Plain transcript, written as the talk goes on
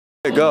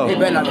Go. He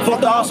better not. Fuck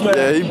the house, man.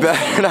 Yeah, he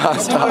better not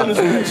stop.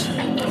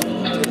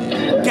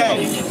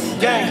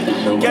 Gang.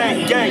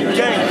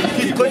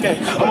 Keep clicking.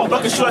 I'm a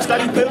bucket short,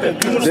 steady pimping.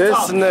 This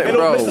nigga,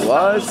 bro,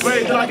 what?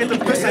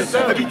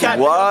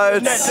 What?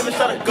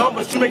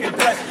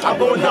 I'm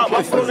going out,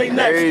 my phone ain't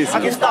next. I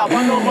can stop,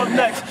 I know I'm up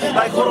next.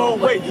 Like, hold on,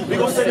 wait. We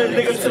gon' send them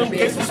niggas to them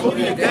cases,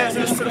 smoking your gas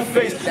and to the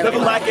face. Never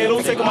like it,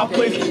 don't take on my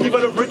place. He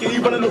better break it, he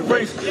running the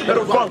race. Let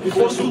it run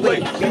before it's too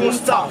late. He won't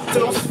stop,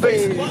 till on his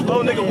face.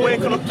 Little nigga, we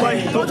ain't gonna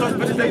play. Don't trust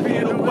bitches, they be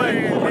in the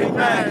way. They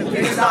mad,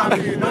 they stop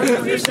me. No,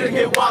 this shit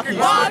get walking.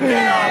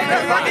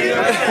 Show.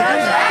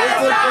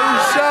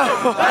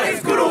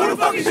 Scooter, who the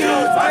fuck is you?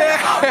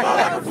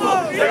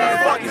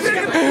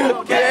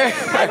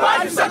 Like,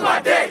 why'd you suck my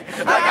dick?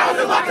 Like I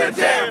was locked in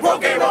the jam.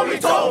 Broke game on me,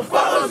 told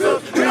follows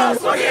you. You know,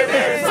 fuck it,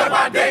 man. Suck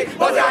my dick.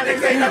 Most y'all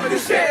niggas ain't never do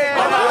shit.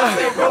 All my house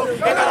ain't broke. They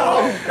got a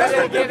hole. That's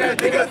gonna give that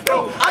nigga a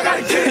throat. I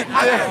gotta get it.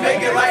 I gotta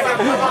make it like I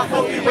put my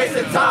phone, be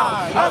wasting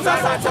time. I was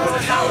outside telling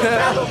her now,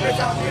 that little bitch,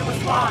 I'll be in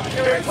response.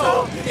 Get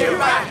told, get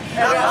right.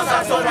 And I was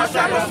outside my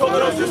shot, was full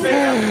of those just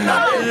saying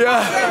nothing.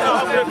 Yeah.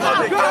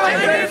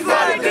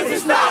 This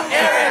is not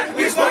Aaron.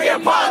 We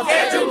smoking pots,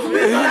 Andrew. We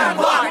gonna have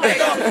block,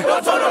 nigga.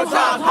 Don't turn no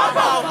jobs. Hop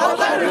out. I'll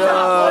let it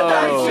drop. One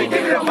night, she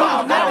give me a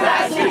pop. After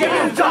that, she give me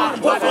a job.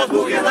 What for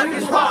movie like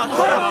this pop?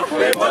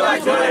 Big boy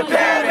like Jordan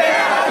Pan,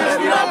 man.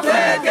 We don't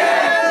play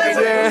games.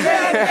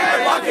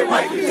 Walking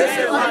white, this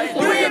is like,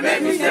 do you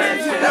make me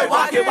stand?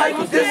 Walking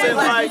white, this is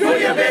like, do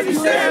you make me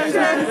stand?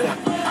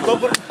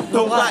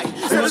 Don't like,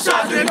 send a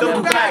shot to the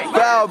double back.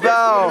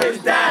 Bow.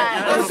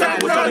 I'm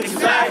second, we're trying to get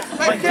back.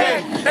 My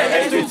gang, and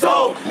Adrian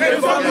told.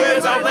 If I'm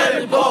with, I let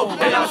it go.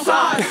 And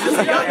outside, just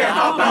a young and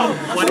hop out.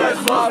 When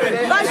that's muffin.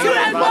 Like, shoot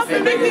that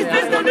muffin, make these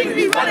bitches, don't make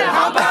me run and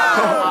hop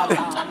out.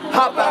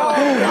 Hop out.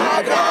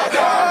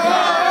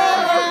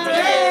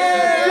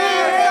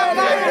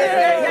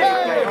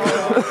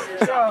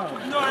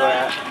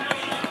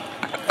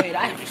 Hey,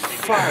 that is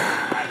fun.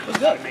 What's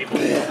good?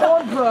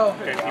 Oh, bro.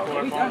 Okay, people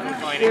are calling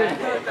flying in.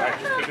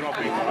 Practice picking up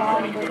people.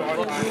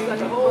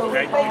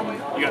 Okay?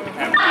 You got the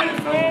camera.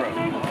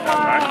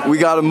 Right? We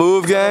gotta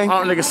move, gang.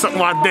 Oh, nigga, suck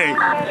my dick.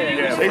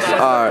 Yeah.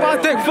 Alright. My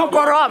dick, fuck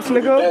all the ops,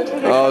 nigga.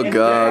 Oh,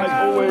 God.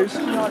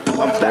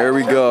 There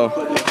we go.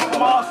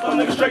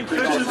 Straight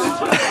bitches.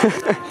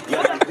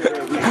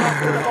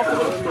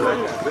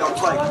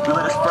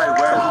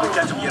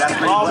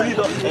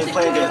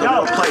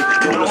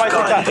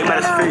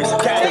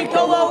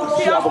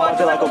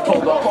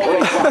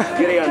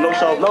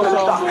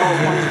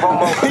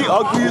 He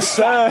ugly as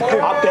sad.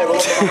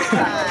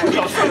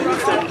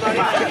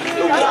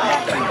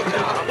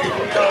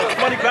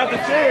 Somebody grab the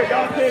chair,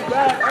 y'all can't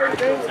grab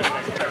everything.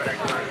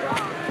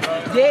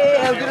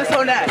 Yeah, get us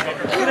on that.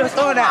 Get us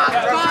on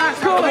that.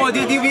 Come on,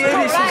 DDB in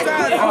this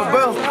shit. Oh,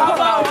 bro.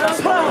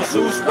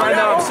 Shoes right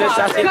now, I'm six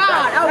shots in the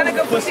back. That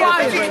nigga pussy out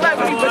there. Like,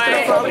 when he push to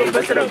the front, we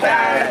push to the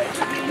back.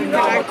 You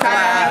know I'm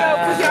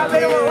tired. Pussy out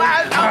there with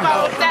wild. I'm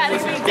about that.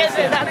 It's me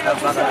kissing. That nigga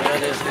pussy out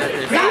there.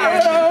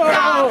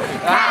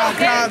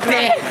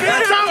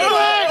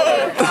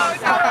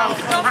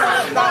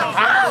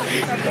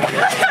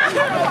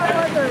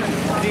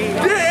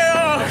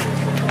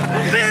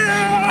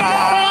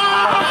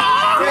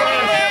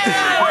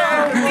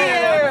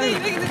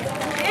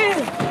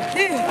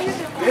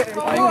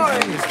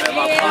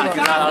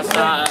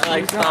 Outside,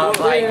 like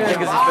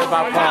niggas is spit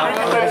my palm.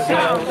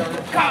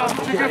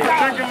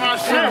 Drinking my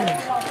shit.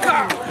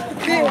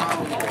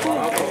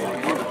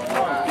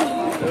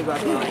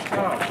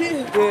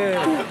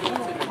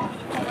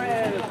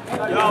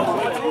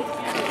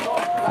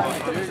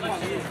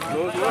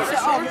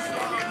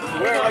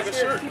 Wearing like a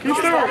shirt. He's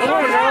still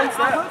recording, yo.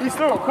 He's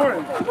still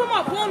recording. Put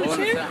my phone in the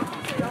chair.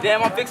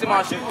 Damn, I'm fixing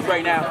my shoes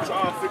right now.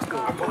 Trying to fix the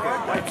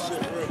white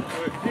shit real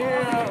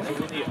quick.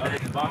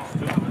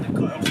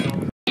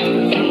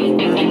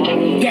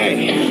 Gang.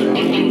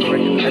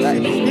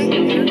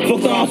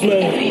 Fuck off,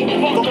 man.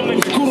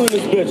 It's cool in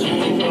this bitch.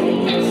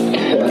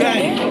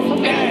 Gang.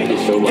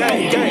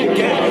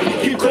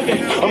 Keep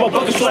cooking. I'm a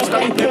bucket short,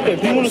 steady pimping.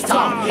 Be on this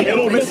top.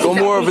 Go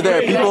more over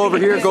there. People over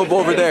here, go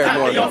over there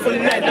more. Yeah,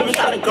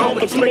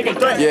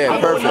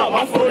 perfect.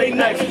 My phone ain't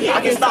next.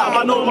 I can stop.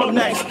 I know I'm up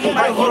next.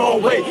 Like, hold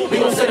on, wait. We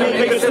gon' send them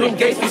niggas to them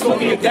gates. We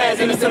smoking your gas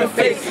and it's in the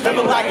face.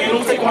 Never like it.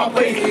 Don't take my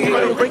place. You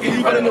better break it.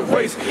 You better in the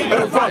race.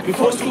 Better run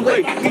before it's too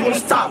late. We gonna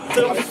stop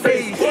till off his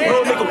face.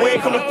 Real nigga, we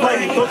ain't come to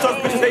play. Don't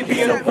trust bitches. They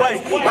be in the way.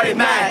 Why they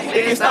mad?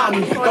 They can't stop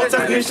me. Don't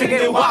touch this shit.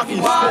 Get walkie.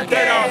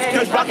 Dead off.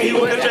 Catch Rocky. He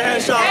will get your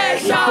headshot.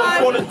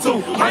 From 4 to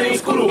 2. My name's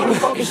Scooter. Who the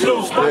fucking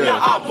shoes? Fuck your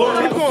op.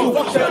 Blow the food.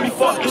 Tell me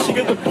fuck this shit.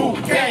 Get the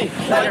boot. Gang.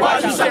 Like,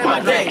 why'd you suck my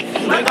dick?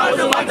 Like, I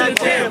wasn't like that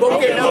jam.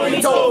 Broke it. No,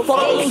 he told. Fuck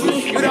those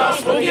shoes. You know I'm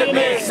smoking your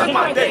man. Suck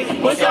my dick.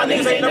 Most y'all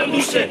niggas ain't never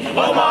do shit.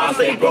 All my eyes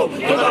ain't broke.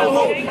 Look at the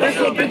hole. That's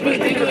your bitch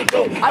think of the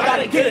dope. I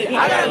gotta get it.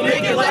 I gotta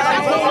make it. Like,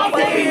 I blow my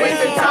phone. We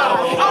wasting time.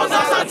 I was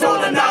outside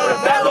told her now with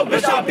a bad little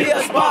bitch. I'll be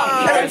a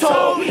spot. Every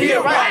told he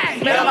a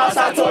rat. Man, I'm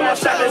outside told my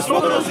shot. That's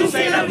Smoking those juice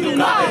ain't never do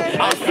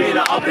nothing. I'm feeding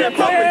up in that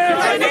pumping.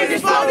 Like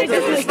niggas fall, they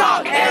just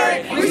stop.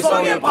 Eric, we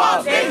smoking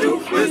pops. Andrew,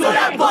 we saw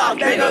that block.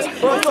 Niggas, we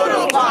saw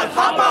the block.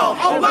 Hop out,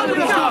 I'm about to be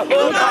top.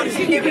 Little doggy,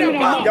 she give me the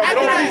pop.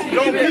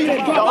 Don't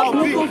beat.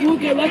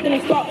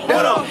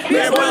 Hold up,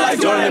 man, boy like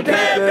Jordan,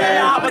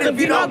 bad. Hop at the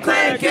beat on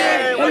clan,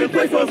 can. When you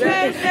play for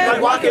fans,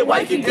 like Rocket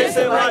White, keep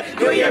dissing like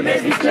you and your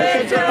man be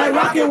smashed. Like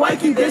Rocket White,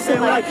 keep dissing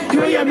like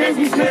you and your man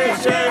be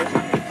smashed.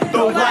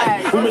 Don't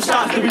lag, women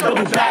shots to be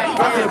double back.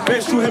 Rockin' a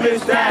bitch, shoot him in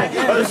his bag.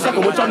 Other sucker,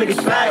 what y'all niggas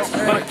flags?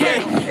 But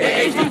again,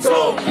 in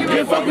HD2,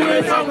 you fuck with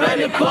it, I'm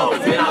letting it blow.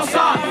 Been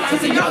outside,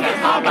 since a youngin',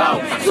 hop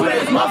out. Shoot at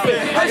his muffin,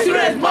 hey, shoot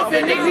at his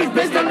muffin. Niggas be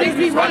bitch, them niggas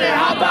be running,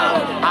 hop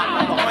out.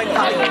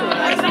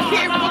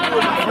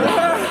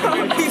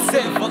 He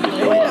said, fuck it.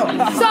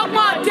 Suck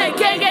my dick,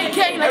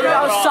 KKK. Like,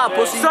 what's up,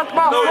 pussy? Suck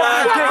my dick.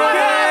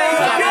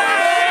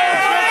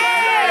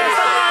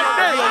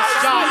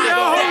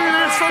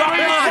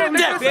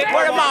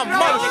 Where am I,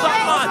 mother? Suck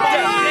my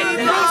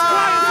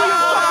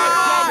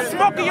dick.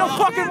 Smoking your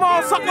fucking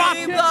mom, suck my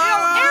dick. Yo,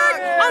 Eric,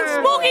 I'm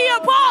smoking your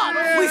pop.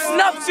 We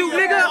snuffed you,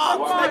 nigga.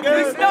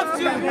 We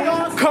snuffed you.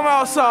 Come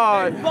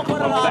outside.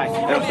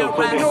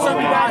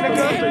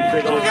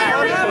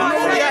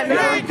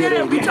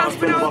 We trying to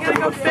spin out,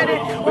 getting offended.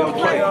 We don't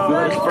play, we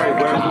let it spray. We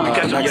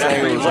catch up, yeah,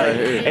 that's play.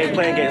 Ain't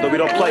playing games, though we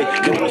don't play.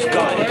 Give him a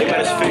gun, they got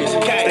his face.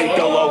 Stay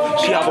dolo,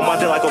 she hop on my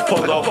dick like a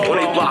polo. When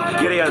they block,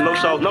 yeah, they got no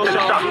show. No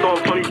shot,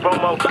 throwing funny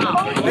promo.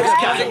 Niggas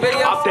catch it,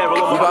 out there, We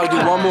about to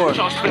do one more.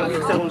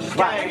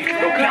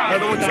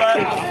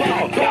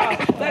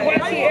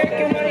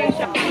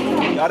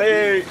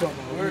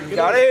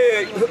 Got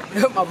it.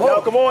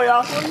 Yo, come on,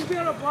 y'all.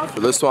 For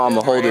this one, I'm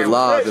gonna hold it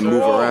live and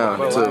move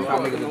around too.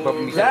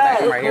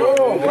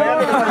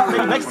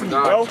 Next to me,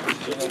 bro.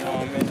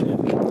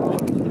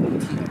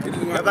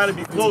 I gotta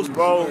be close,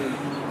 bro.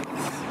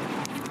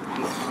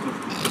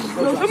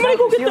 Somebody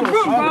go get the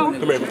broom, bro.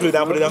 Come here, put it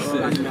down, put it down.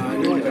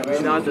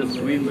 Not the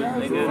sweet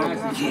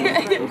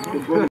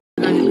nigga.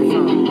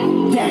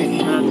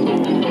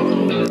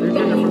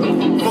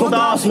 Fuck the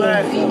house,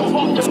 man.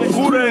 There's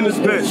Buddha in this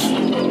bitch.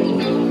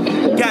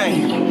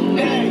 Gang.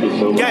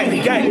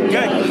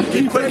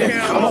 Keep clicking.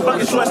 I'm a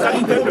fucking stress, got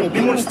you pimping. Be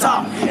on his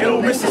top. Ain't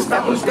no misses.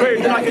 Back on his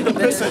grave, then I get the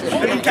pissing.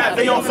 Nigga cat,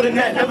 they on for the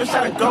net. Never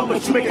shot a gun,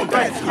 but you making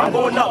threats. I'm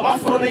going up,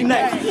 I'm on their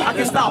neck. I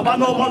can stop, I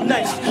know I'm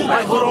next.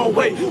 Like, hold on,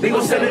 wait. They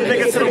gon' send a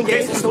nigga to them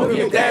gates and smoking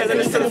your dad and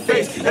it's to the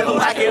face. Never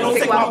lacking, don't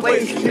take my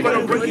place. You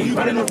better break it, you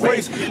better in the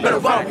race. Better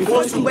run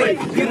before it's too late.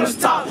 Get on his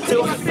top,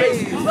 till his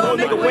face. Little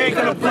nigga, we ain't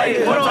gonna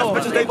play. Hold on,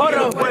 bitches, they hold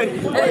on, wait.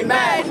 Hey,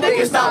 man,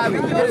 nigga, stop me.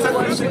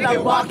 This shit like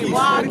walking,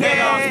 walking.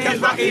 Catch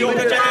rocky, you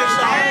get your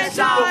hands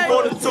shot.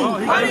 Go for the two.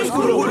 I need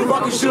scooter with the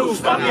fucking shoes.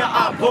 Spot me an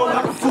eye, blow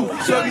like a fool.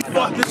 She'll be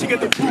fucked, then she get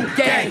the boot.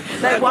 Gang.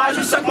 Like, why'd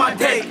you suck my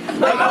dick?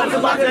 Like, I was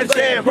locked in that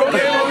jam. Bro,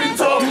 they only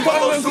talk.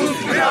 Follow suit.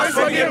 We always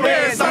fucking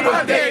man. Suck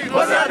my dick.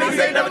 What's that niggas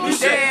ain't never do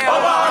shit.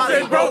 Oh, I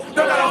said, bro, don't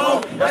got a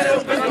home. That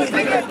little bitch was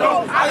thinking that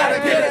throat. I gotta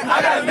get it.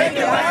 I gotta make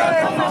it. Like,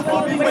 I come my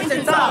phone, be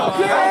wasting time.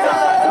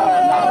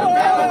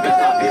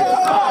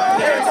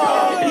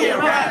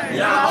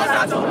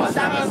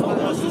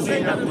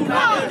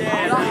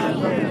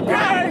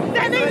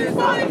 That nigga's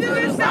falling to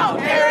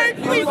himself. Eric,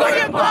 we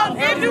fucking pop.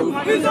 Andrew,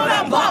 we saw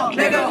that pop.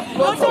 Nigga,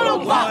 go to the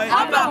pop.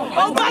 I'm out.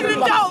 I'm back in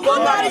the dog.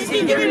 One body,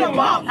 she give me the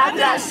pop. After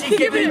that, she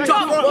give me the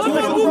drop. What's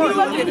the movie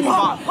like in the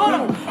pop? Hold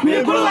on. Me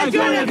and Buddha like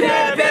Jordan,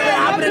 bad, baby.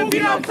 I'm gonna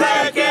beat on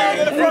play again.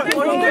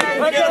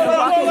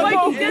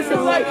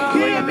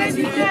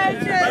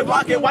 Like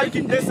Rocket White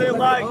keep dissing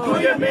like you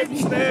and make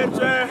me stand.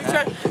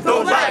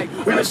 Don't lag,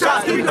 when the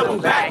shots give me double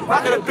back.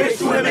 Rockin' a bitch,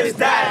 shoot him in his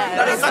dad.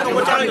 Now they suckin'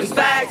 with y'all niggas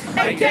bags.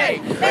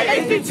 AK,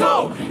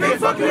 HD2, nigga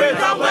fucking with,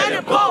 I'm letting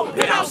it blow.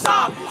 Get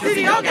outside, see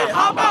the youngin',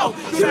 hop out.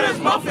 Shoot at his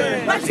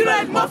muffin, like shoot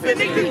at his muffin.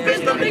 Niggas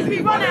bitch, them niggas be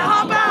running,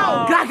 hop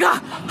out.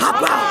 Gaga,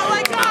 hop out.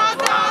 Like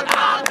gaga.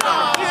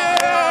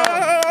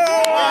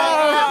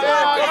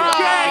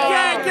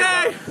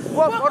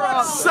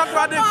 Suck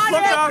my dick,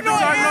 fuck out,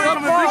 cause I know I'm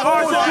a big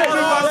horse.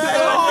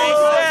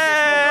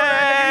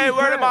 Hey,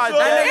 where am I?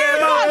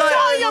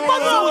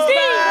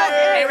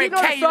 Eric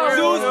K.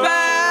 Zeus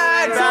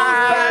bag.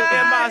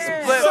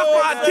 Suck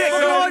my dick.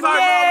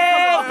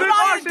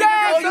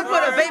 You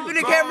put a vape in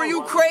the camera,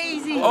 you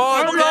crazy.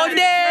 Oh,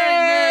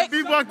 Nick.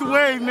 We walked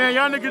away, man.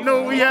 Y'all niggas know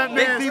what we at,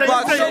 man. Big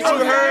B-Box,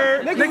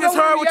 niggas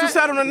heard what you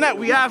said on the net.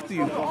 We after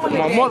you.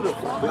 My mother.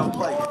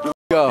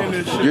 Go.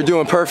 You're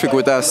doing perfect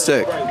with that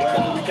stick.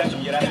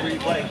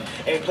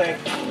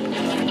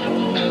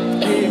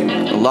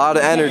 A lot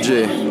of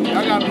energy. I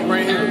gotta be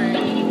right here.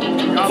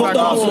 I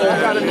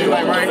gotta be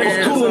like right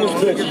here.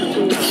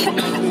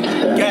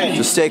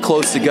 Just stay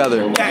close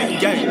together. Gang,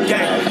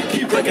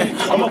 keep clicking.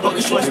 I'm a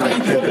bucket short,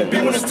 like pimpin'. Be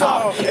when it's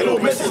top, ain't no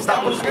missing.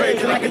 Stop when it's great,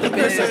 then I get the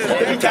pissing.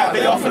 They tap,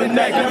 they off in the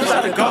neck. Never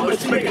try to gun,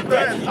 but you make it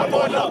threat. I'm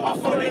going up, I'm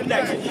for their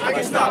necks. I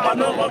can stop, I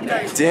know I'm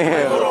next.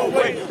 Damn. Hold on,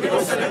 wait. We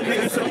gon' send them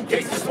niggas to the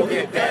gates. Just go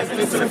get dancing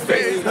into the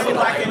face. Never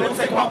like it, don't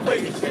take my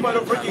place. You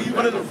better break it, you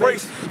better the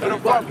race. Better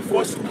rock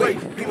before it's too late.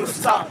 Be when it's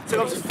top, take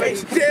up his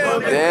face.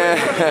 Damn.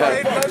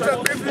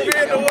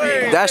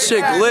 That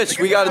shit glitched.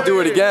 We gotta do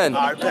it again.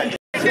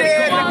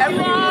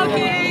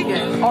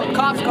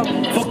 Cops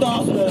coming. Fuck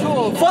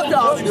the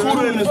officer.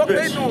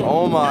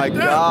 Oh my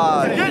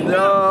god.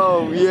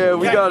 No. Yeah,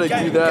 we gotta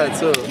do that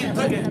too.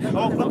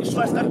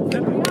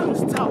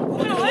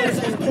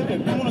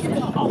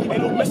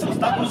 Ain't no missing,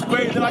 stop when it's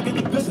great, then I get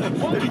the business.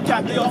 They be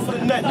capped, they off of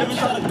the net. Never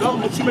try to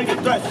gun, but you make a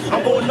threat.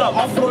 I'm going up,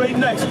 I'm for they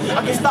next.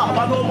 I can stop,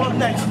 I know I'm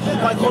next.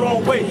 Like, hold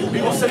on, wait. We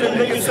gon' send them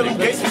niggas to them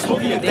gates. We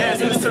smoking and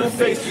dancing into the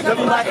face.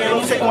 Never like it,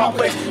 don't take my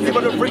place. They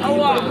better break you.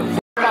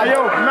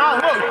 Yo,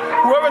 nah, look.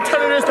 Whoever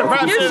turned this to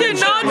rap You should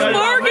not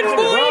bargain,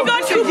 boy. He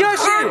got you a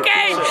 4K.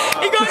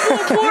 He got you a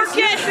 4K.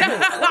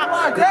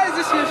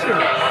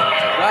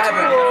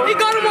 He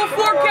got him on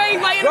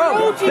 4K like an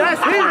emoji.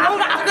 That's him.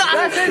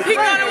 He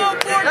got him on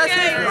 4K.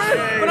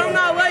 But I'm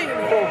not like